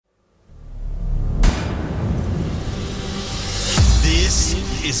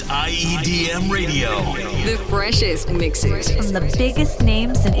is iEDM Radio. The freshest mixes from the biggest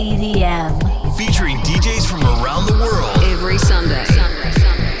names in EDM. Featuring DJs from around the world. Every Sunday.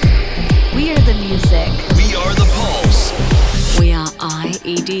 We are the music. We are the pulse. We are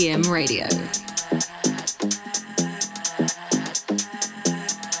iEDM Radio.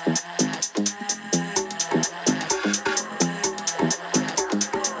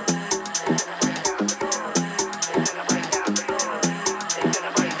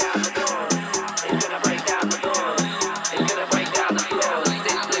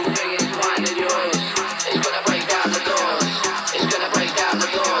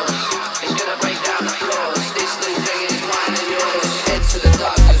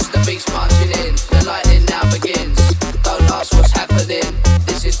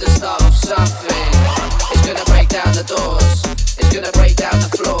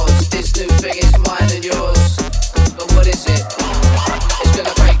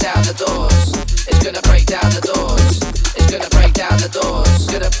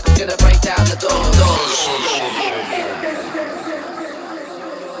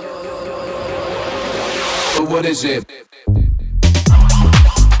 What is it?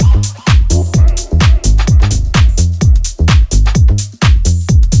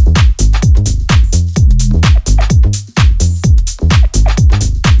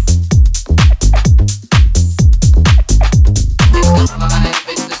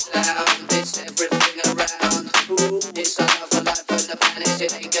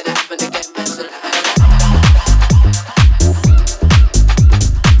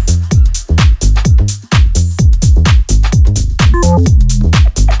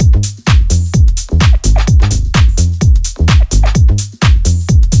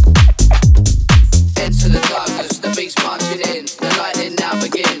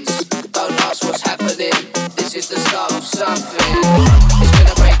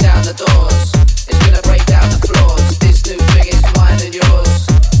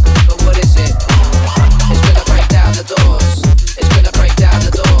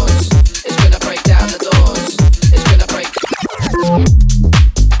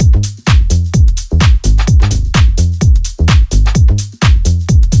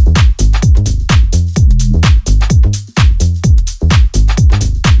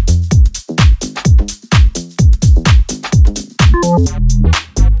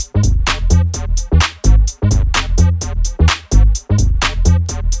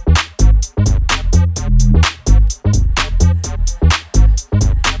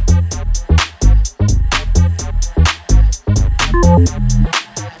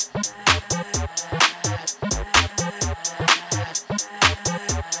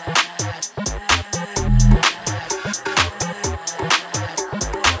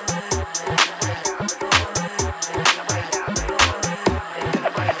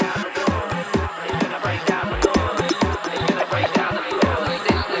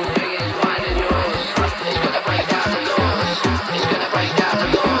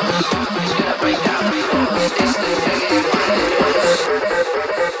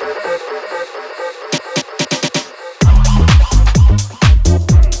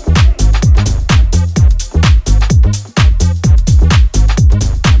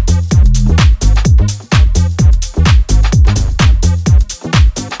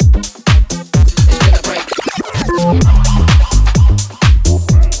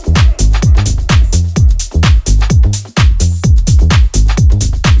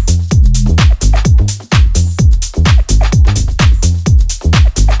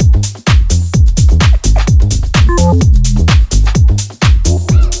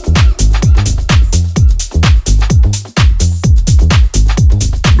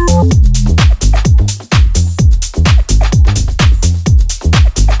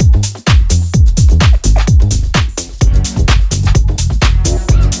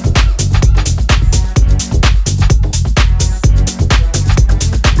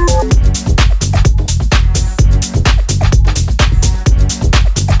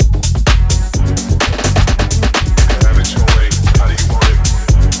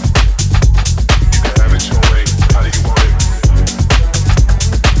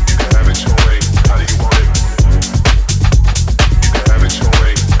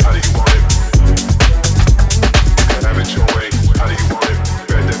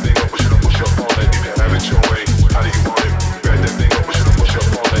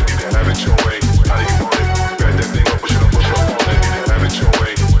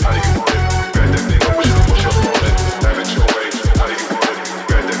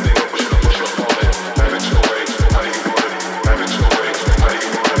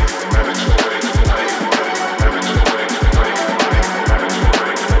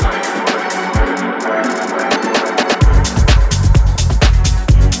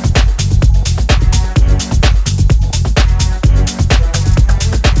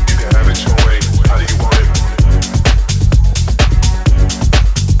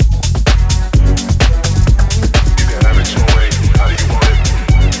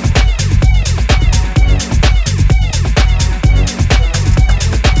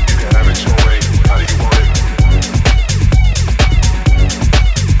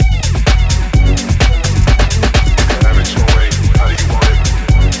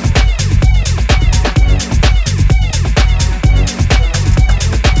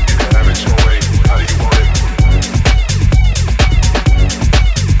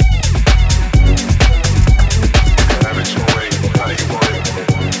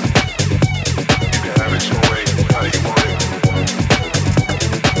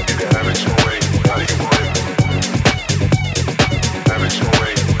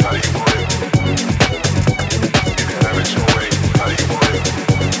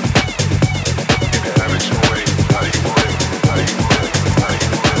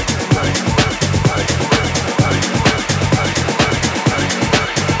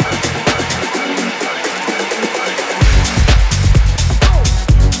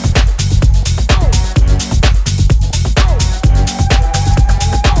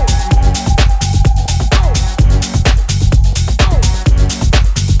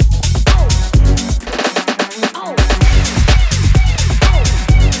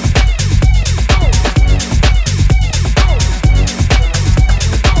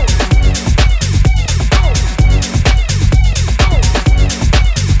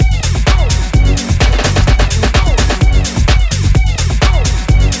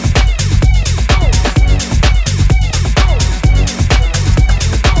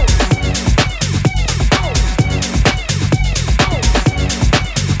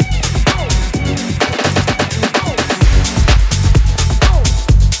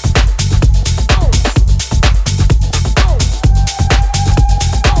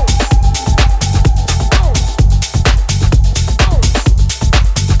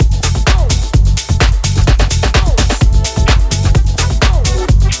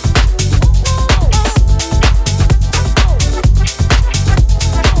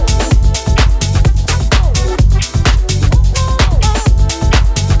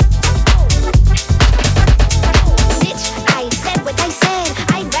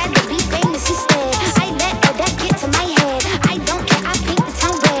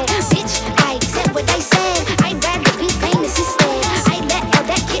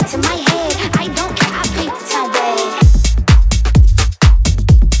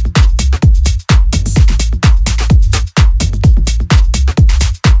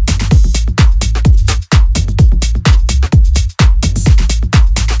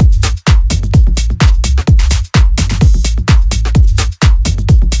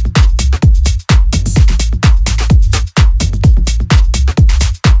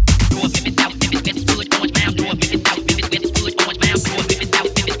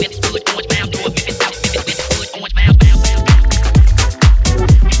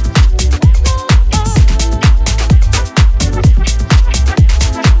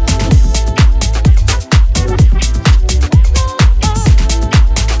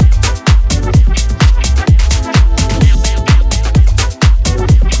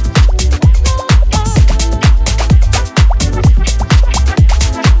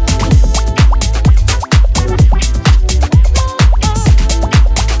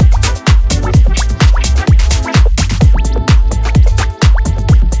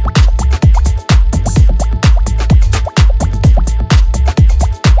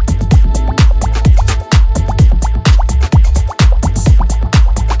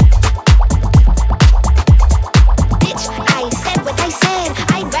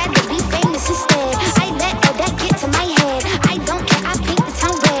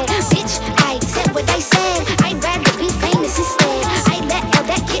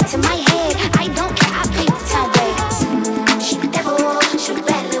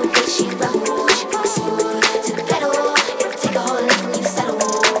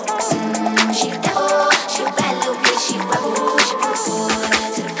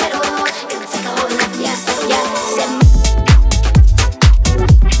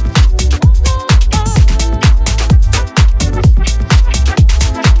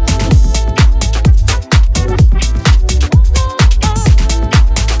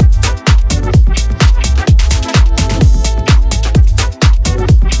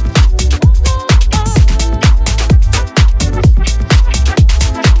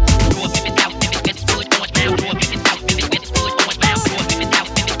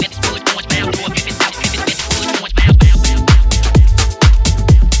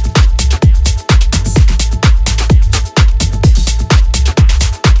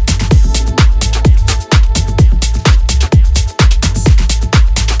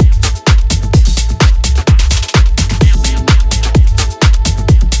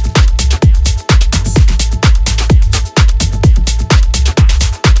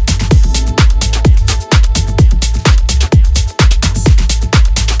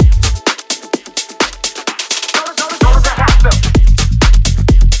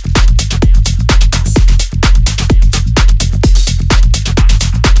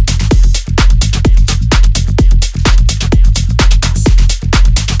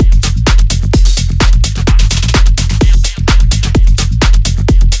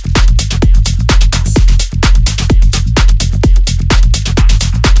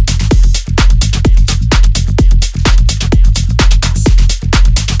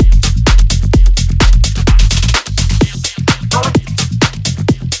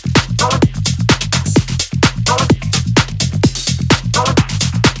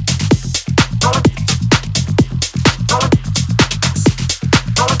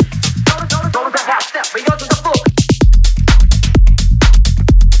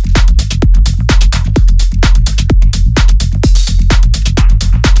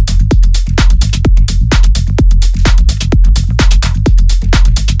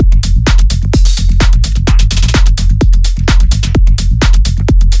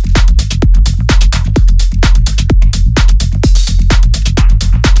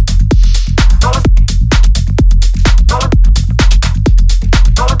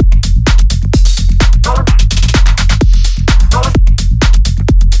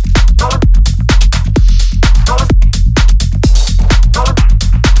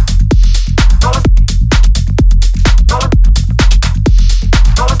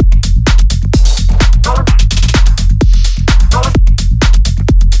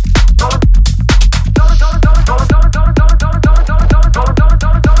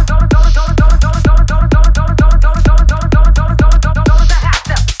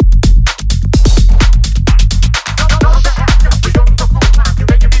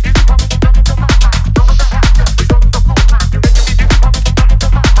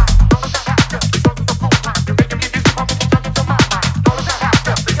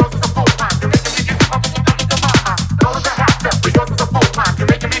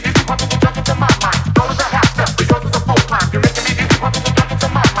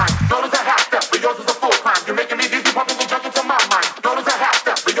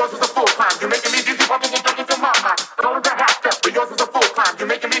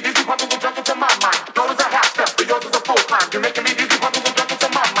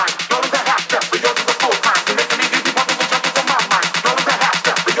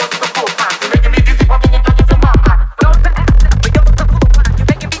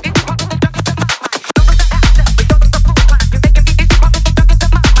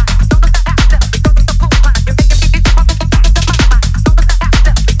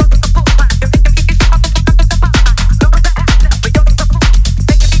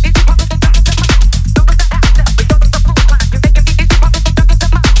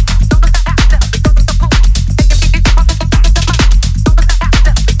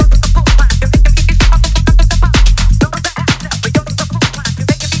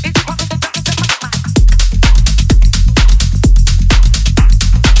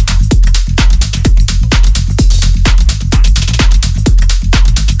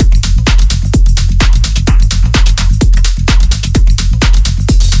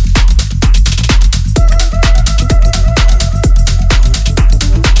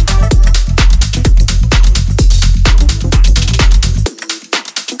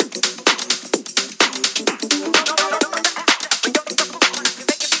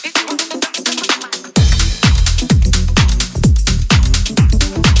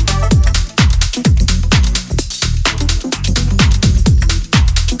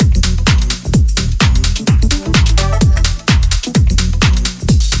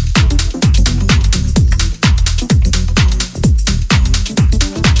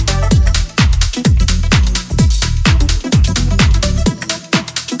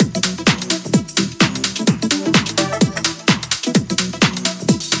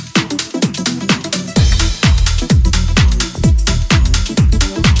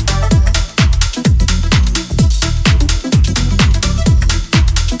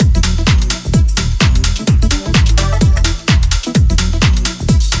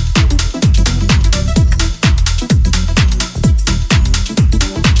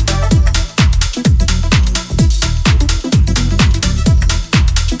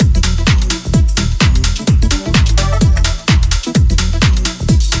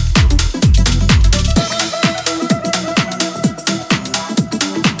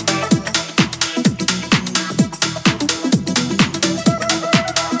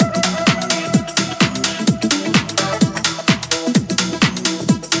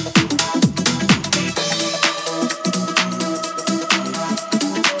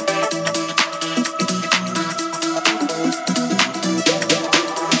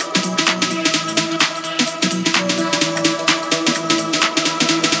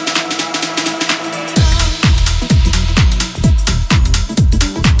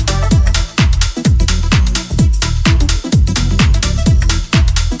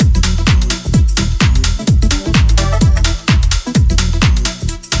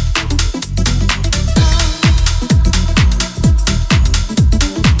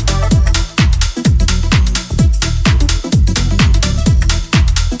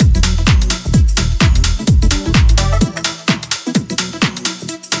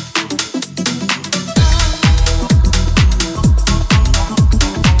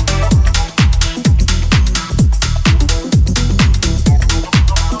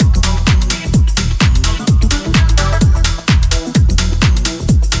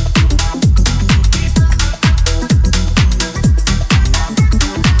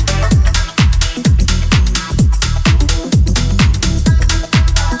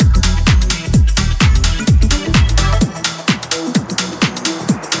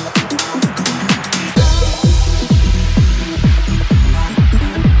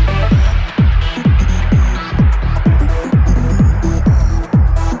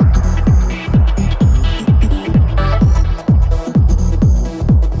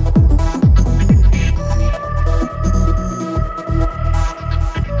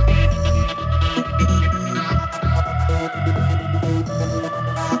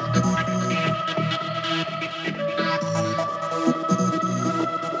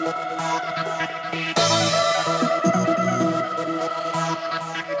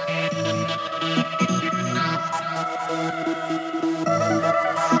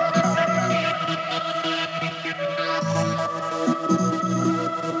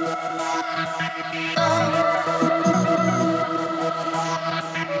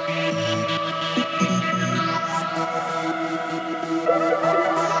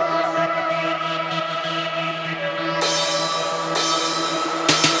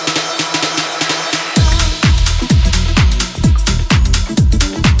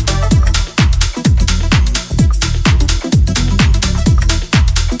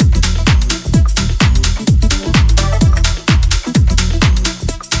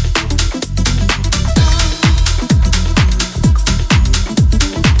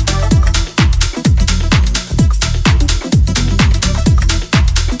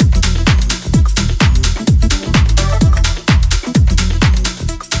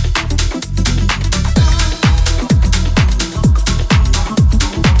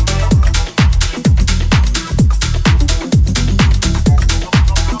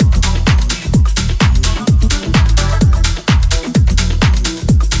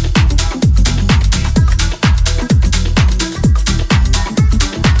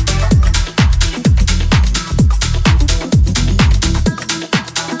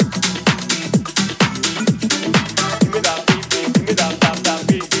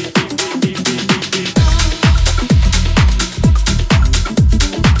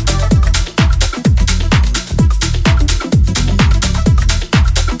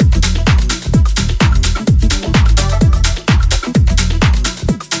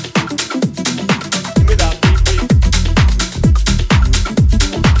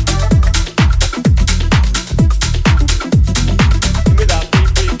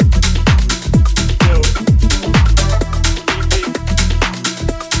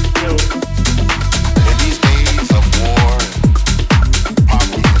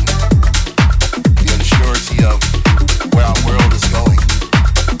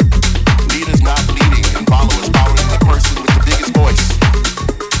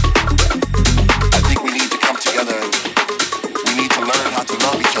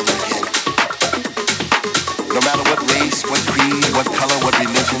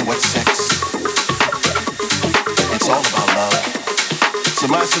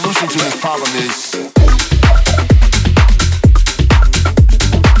 solution to this problem is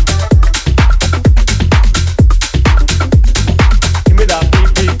give me that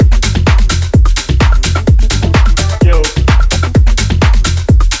beat, beat. Yo.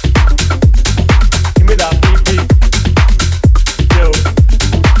 Give me that beat, beat. Yo.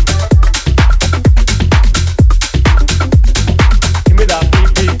 Give me that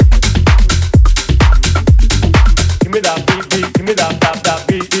beat, beat. Give me that beat, beat. Give me that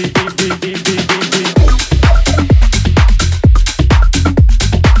beat, beat, beat, beat, beat, beat, beat, beat.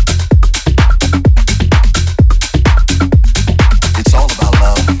 it's all about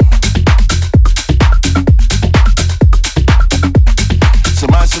love. So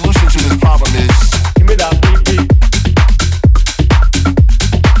my solution to this problem is Give me that beat, beat.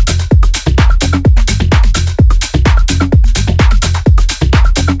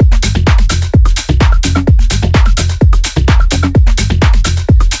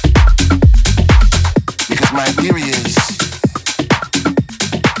 because my theory is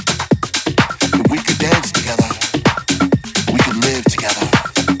if we could dance together, we could live together.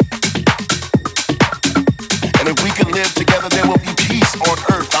 And if we can live together, there will be peace on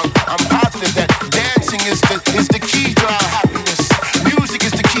earth. I'm positive that dancing is the key to our happiness. Music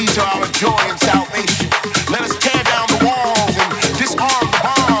is the key to our joy and salvation. Let us tear down the walls and disarm the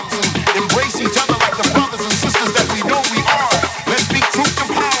bombs and embrace each other like the brothers and sisters that we know we are. Let's speak truth to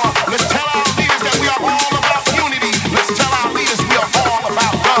power. Let's tell our leaders that we are all about unity. Let's tell our leaders we are all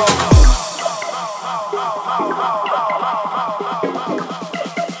about love.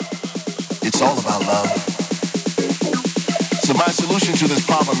 It's all about love. So my solution to this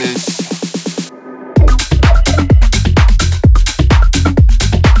problem is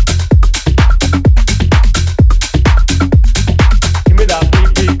Give me that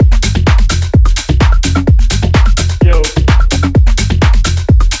beat, beat. Yo.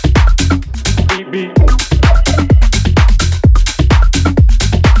 Beat, beat.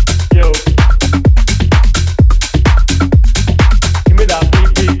 Yo. Give me that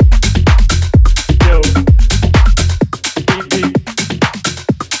beat, beat. Yo. Beat, beat.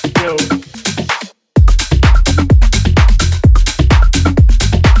 Yo.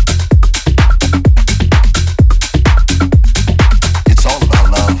 it's all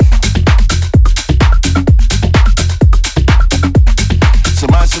about love. So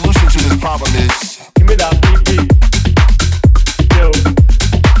my solution to this problem is Give me that beat, beat. Yo.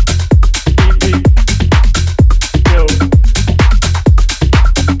 Beat, beat. Yo.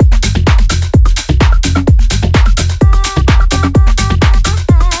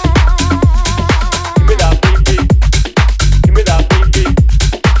 Give me that beat, beat. Give me that beat, beat.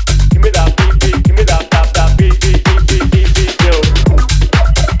 Give me that beat, beat. Give me that beat, beat, beat, beat, beat, beat. Yo.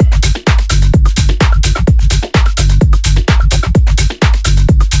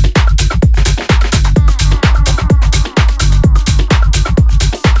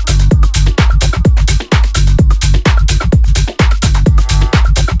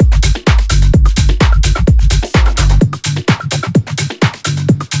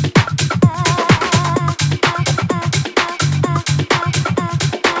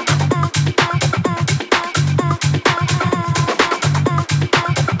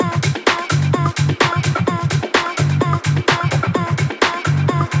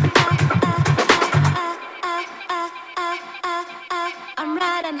 I'm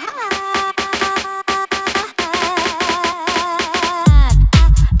riding high.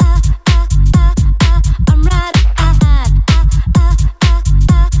 I'm riding high.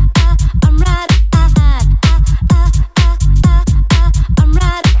 I'm riding high. I'm riding high.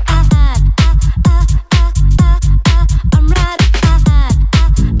 I'm riding high.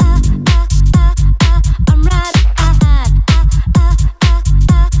 I'm riding high.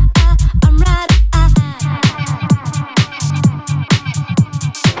 I'm riding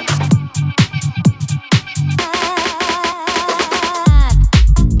high.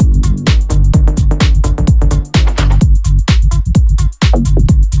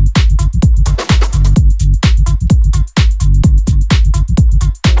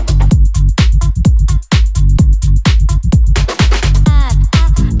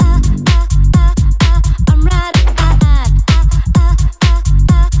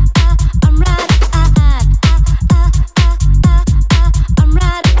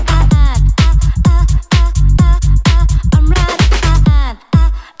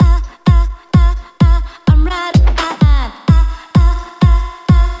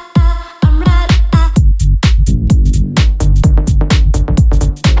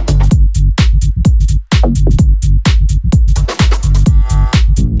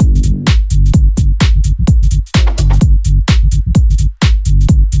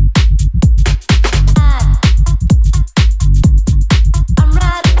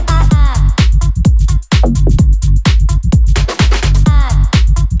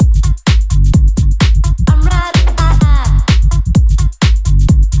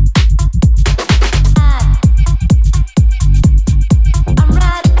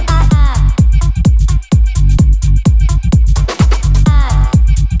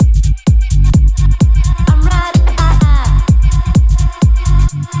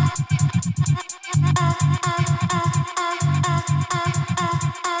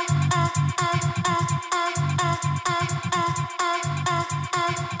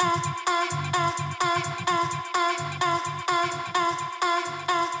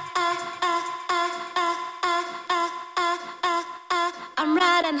 I'm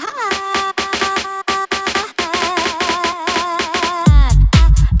riding high.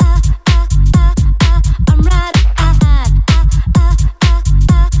 I'm riding high. I'm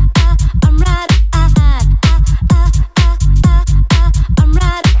riding high. I'm riding high. I'm riding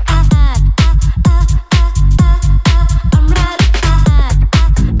high.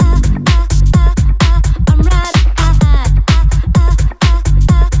 I'm riding high.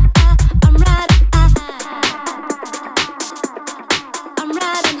 I'm riding I'm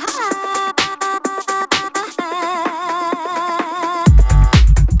riding high.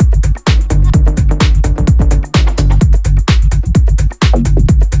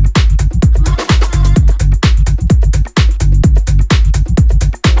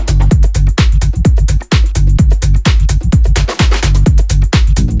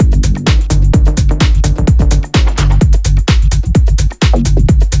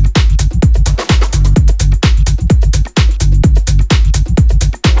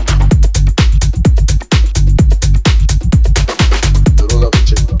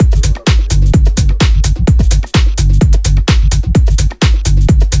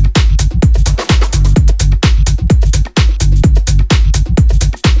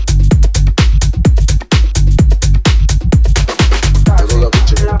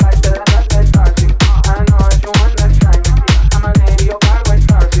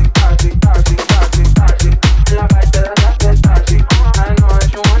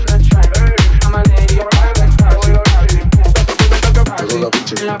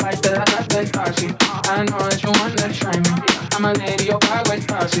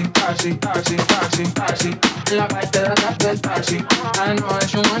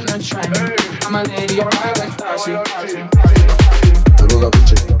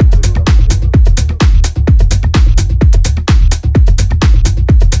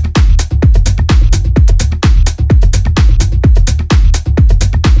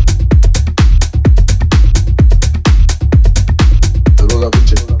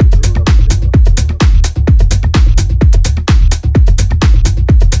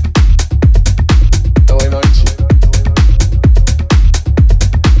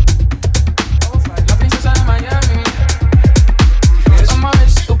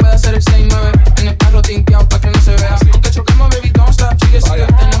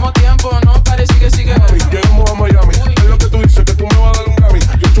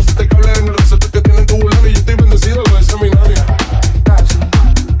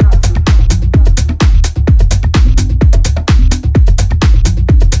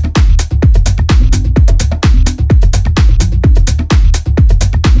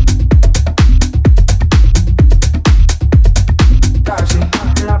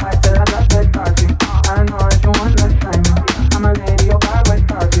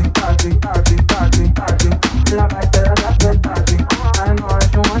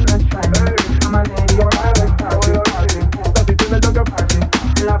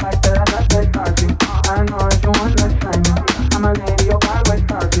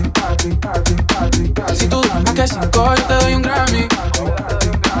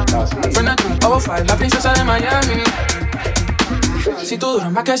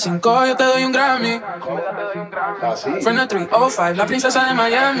 Que 5, yo te doy un Grammy. From the 305, la princesa de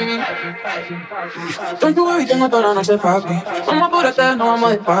Miami. Estoy tu baby, tengo toda la noche, papi. Vamos apúrate, no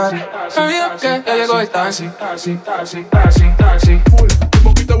vamos de party. Sabía que ya llegó el taxi. Un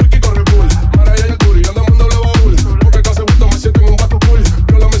poquito de whisky con Red Bull. Maraya y el Turi, anda mandando baúl. Porque casi gusto me siento en un vato cool.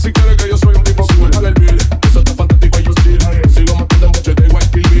 Háblame si quieres que yo soy un tipo cool. Dale el bill, eso está fantástico y yo still. Sigo matando mucho y te igual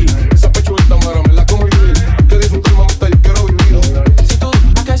Kill Bill. Esa pechuguita mara me la como el grill. Que disfrutar mamita, yo quiero vivir. Si tú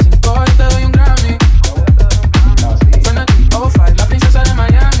más que 5, yo te doy un Grammy. From the 305, la princesa de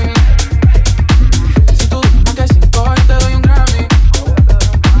Miami. Si tú más que 5, yo te doy un Grammy.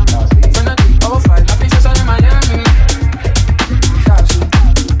 From the 305, la princesa de Miami.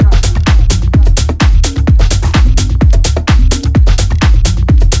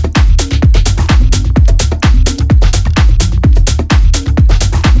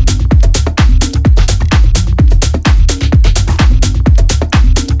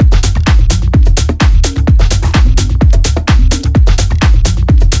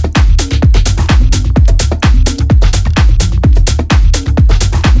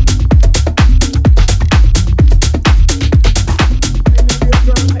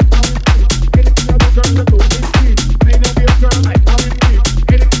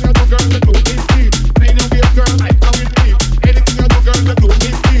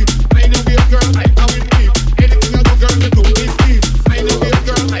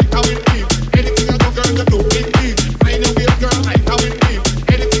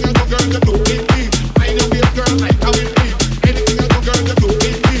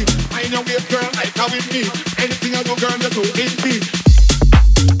 me. Anything I do, girl, you do it me.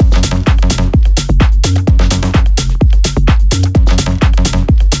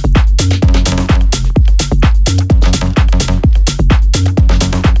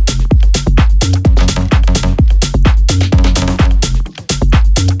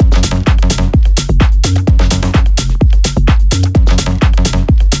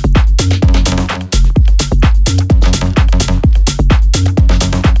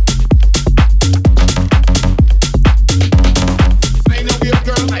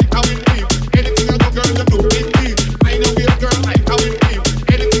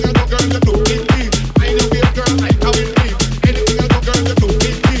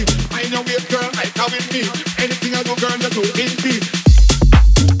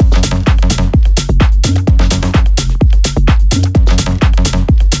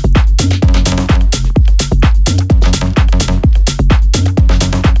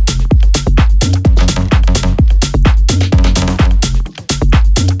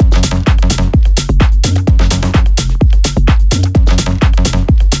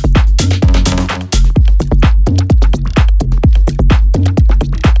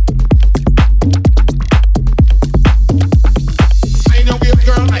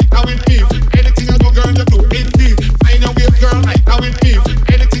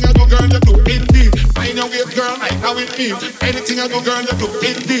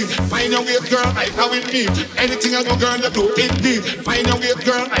 Anything I do, girl, you do indeed. Find a way,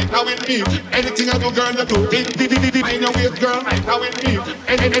 girl, like how it be. Anything I do, girl, you do indeed. Find a way, girl, like how it be.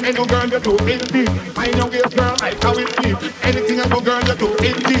 Anything girl, you do indeed. Find a way, girl, like how it be. Anything I do, girl, you do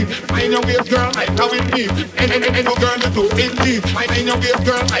indeed. Find a way, girl, like how it be. Anything girl, you do indeed. Find a way,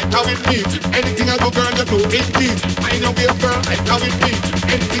 girl, like how it be. Anything I do, girl, you do indeed. Find a way, girl, like how it be.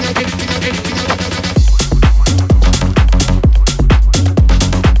 Anything I do.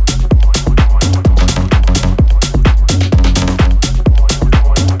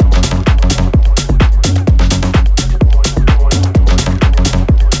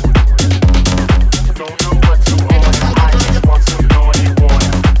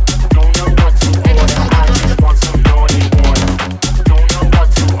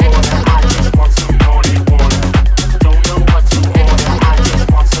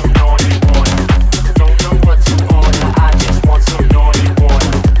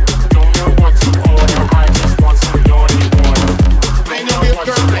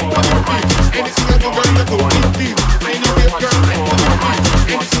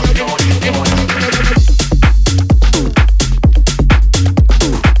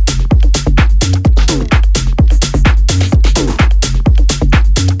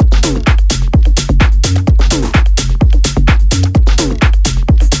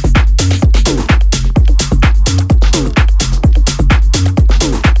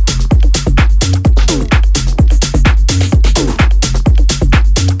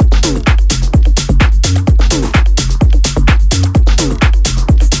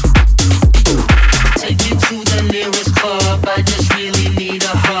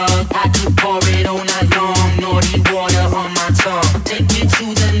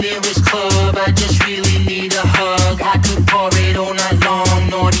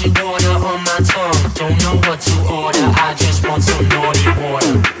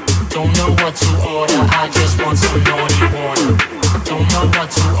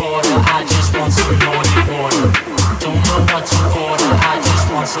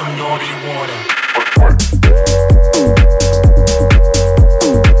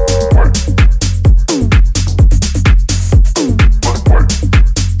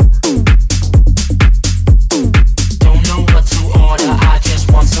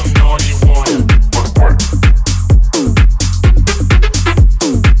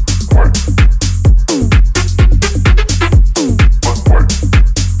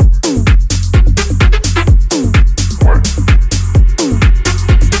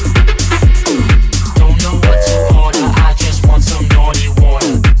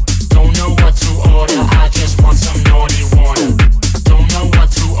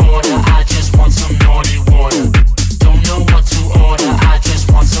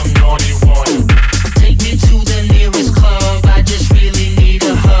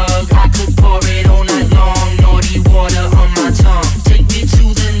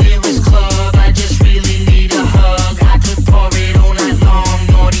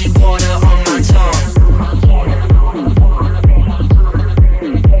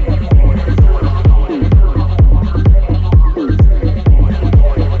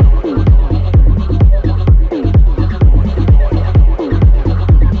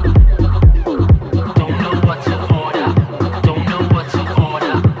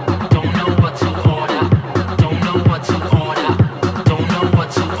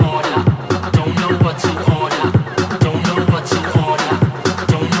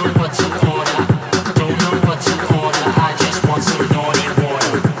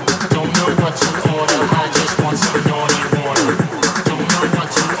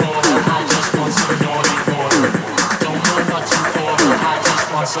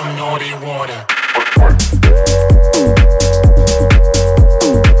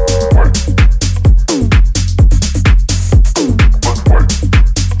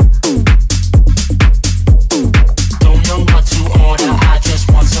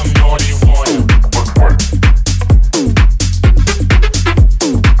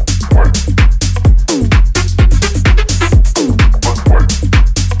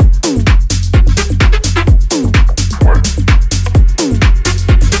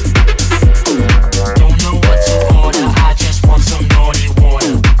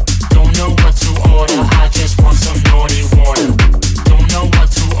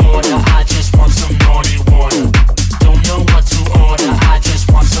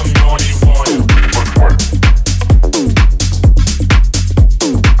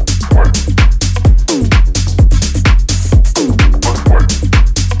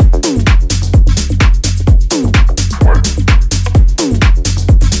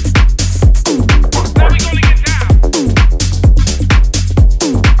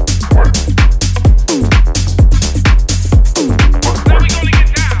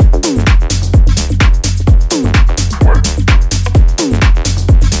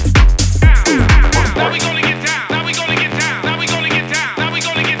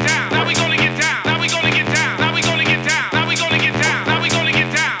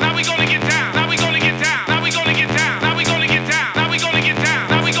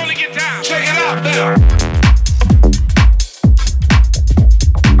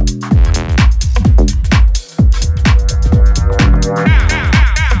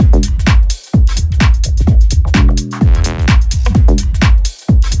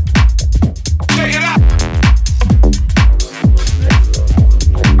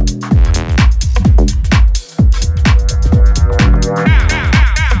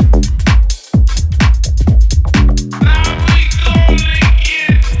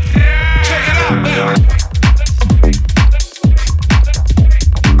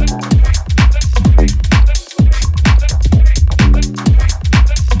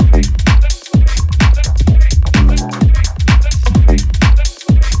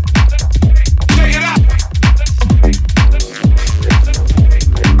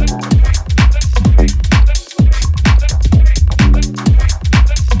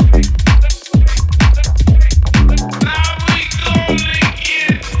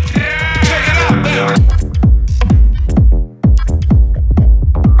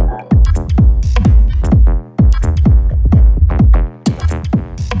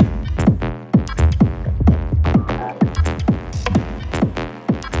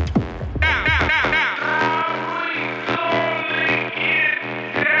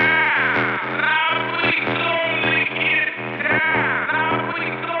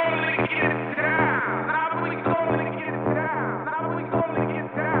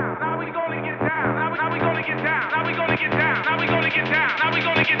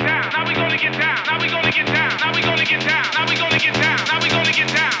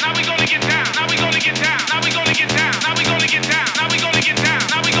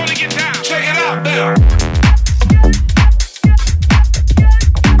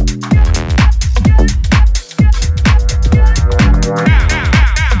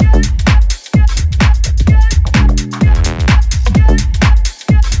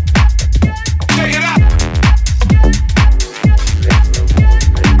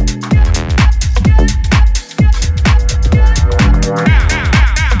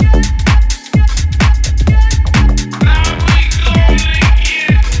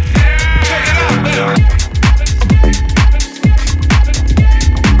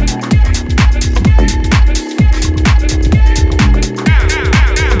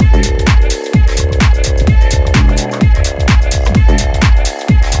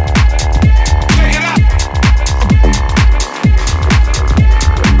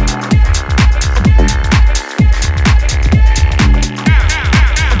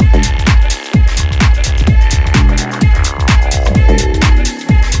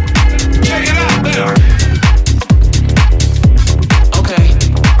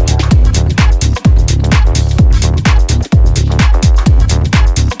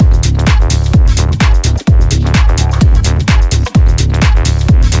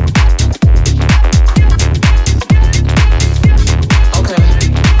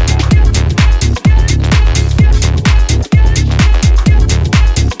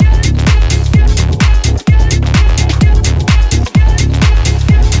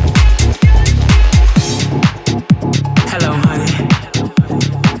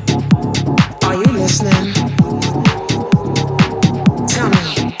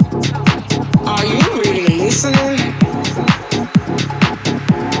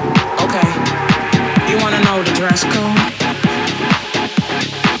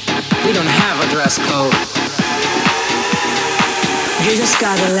 We don't have a dress code. You just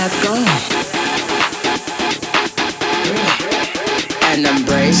gotta let go and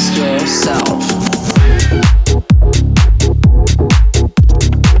embrace yourself.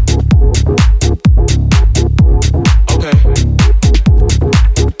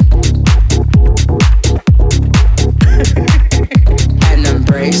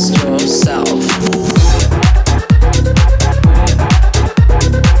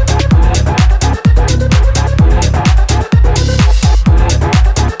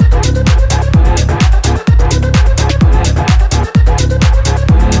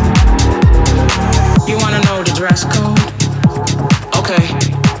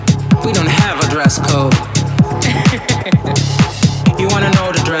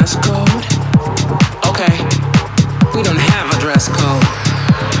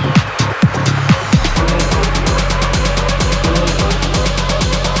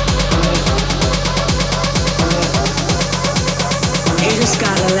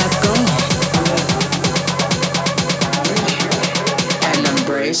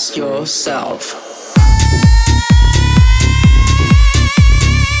 Yourself.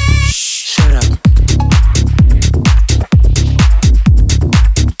 Shut up.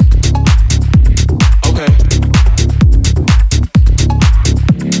 Okay.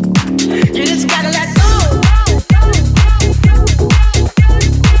 You just gotta let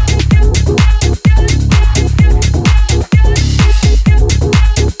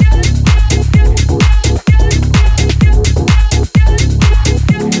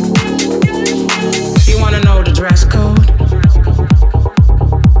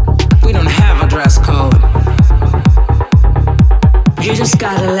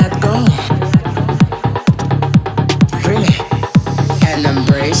go.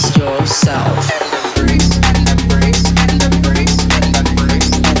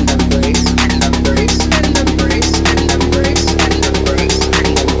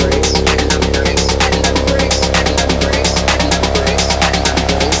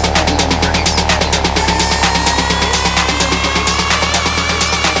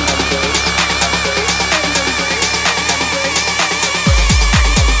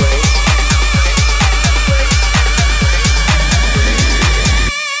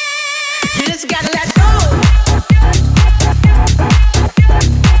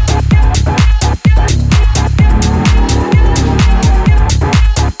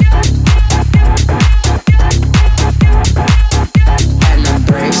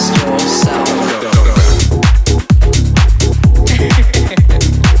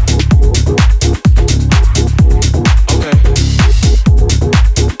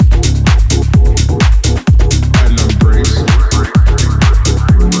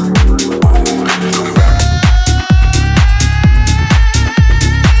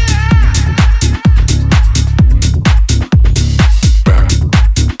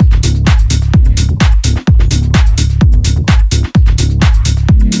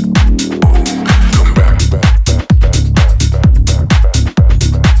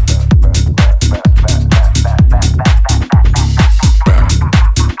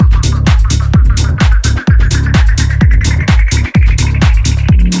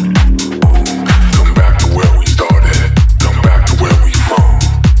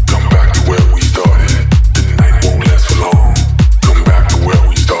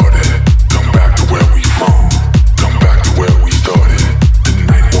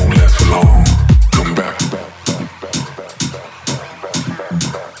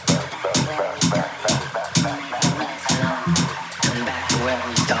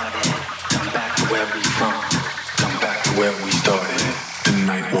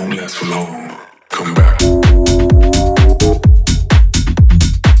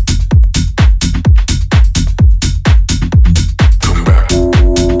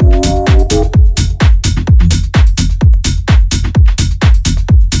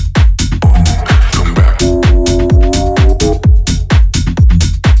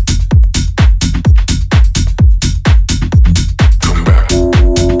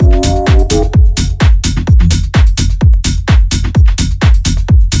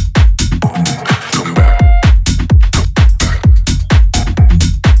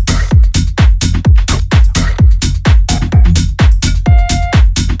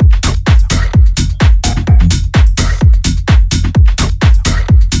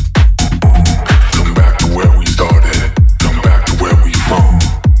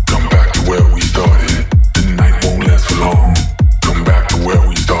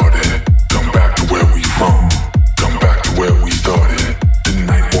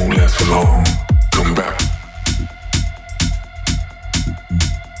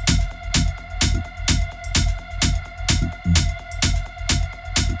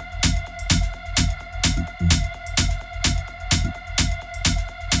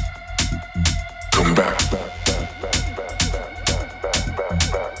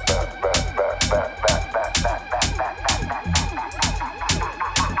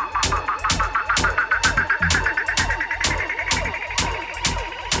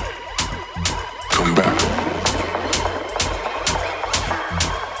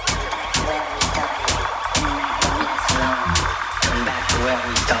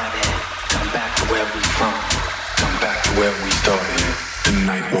 started. Come back to where we from. Come back to where we started. The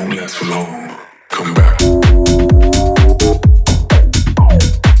night won't last for long. Come back.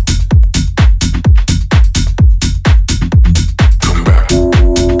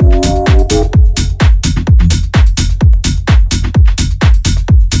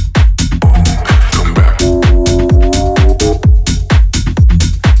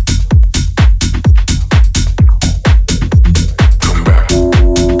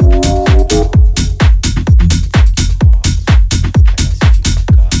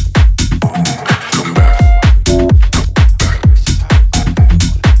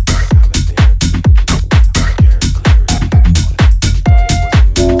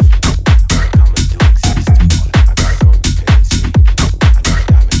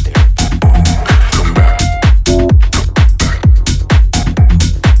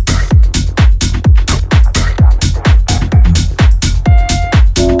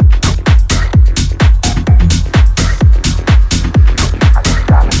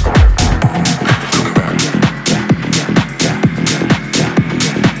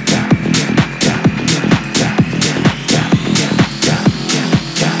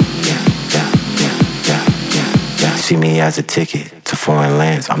 See me as a ticket to foreign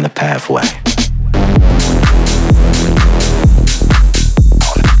lands, I'm the pathway.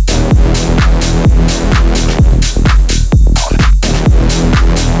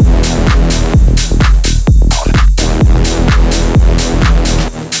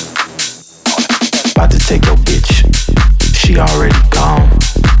 About to take your bitch, she already gone.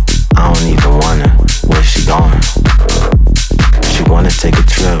 I don't even wonder where she gone. She wanna take a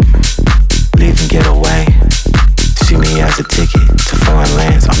trip, leave and get away. See me as a ticket to foreign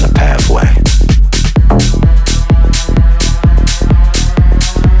lands, I'm the pathway.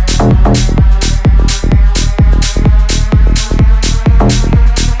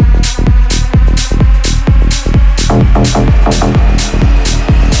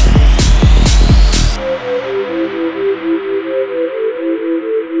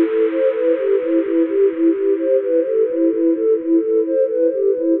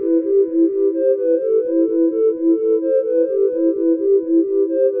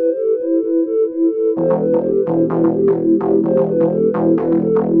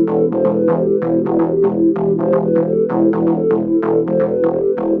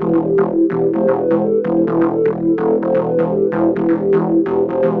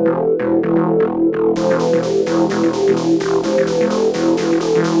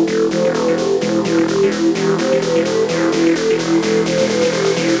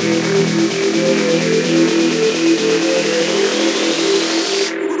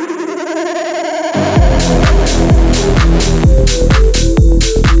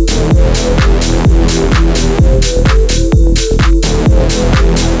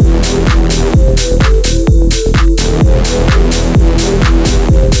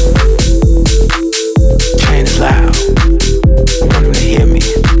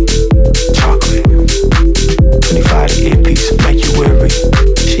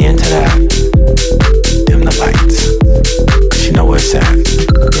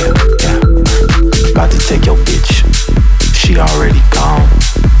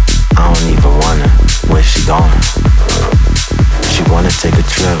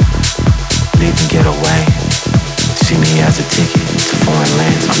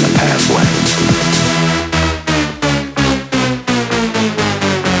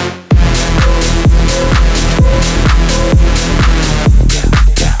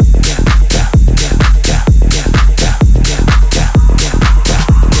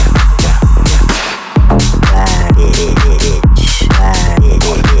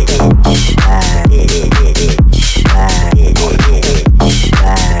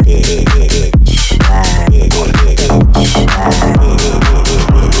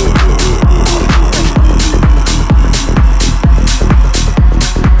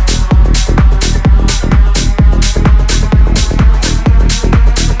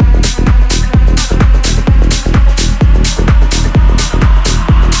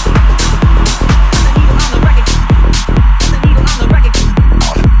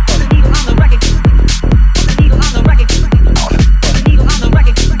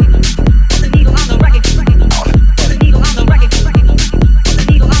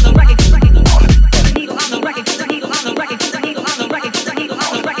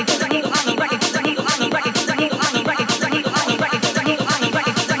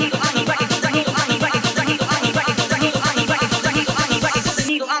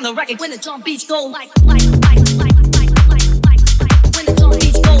 When the drum beats go like when the drum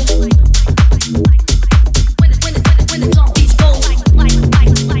beats go when the drum beats go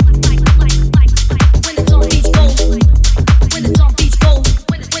like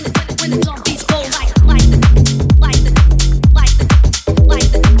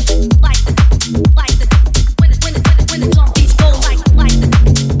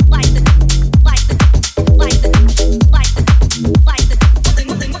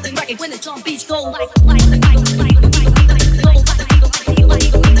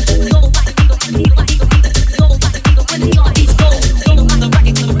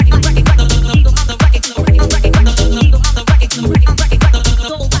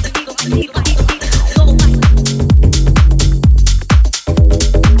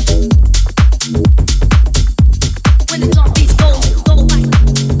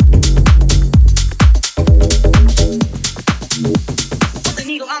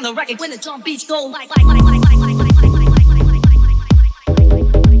drum beats go like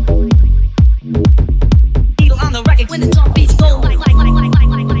needle on the record when the drum beats go like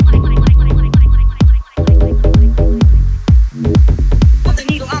put the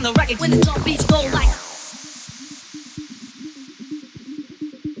needle on the record when the drum beats go like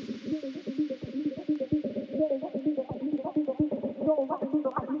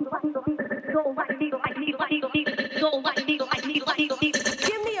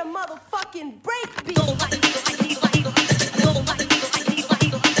Give me a motherfucking breakbeat.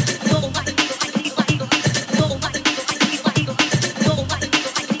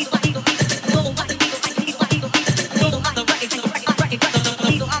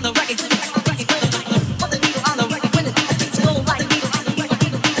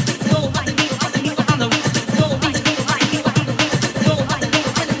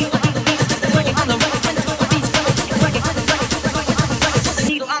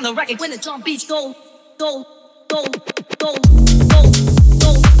 When the drum beats go.